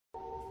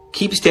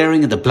Keep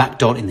staring at the black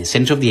dot in the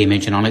center of the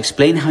image and I'll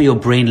explain how your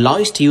brain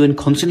lies to you and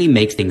constantly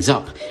makes things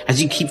up.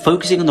 As you keep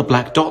focusing on the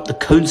black dot, the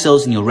cone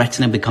cells in your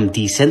retina become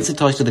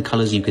desensitized to the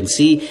colors you can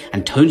see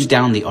and tones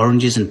down the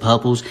oranges and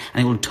purples,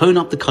 and it will tone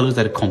up the colors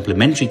that are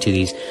complementary to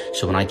these.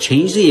 So when I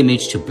change the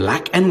image to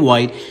black and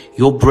white,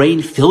 your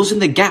brain fills in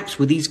the gaps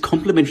with these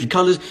complementary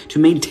colors to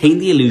maintain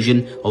the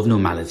illusion of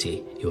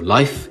normality. Your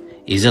life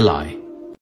is a lie.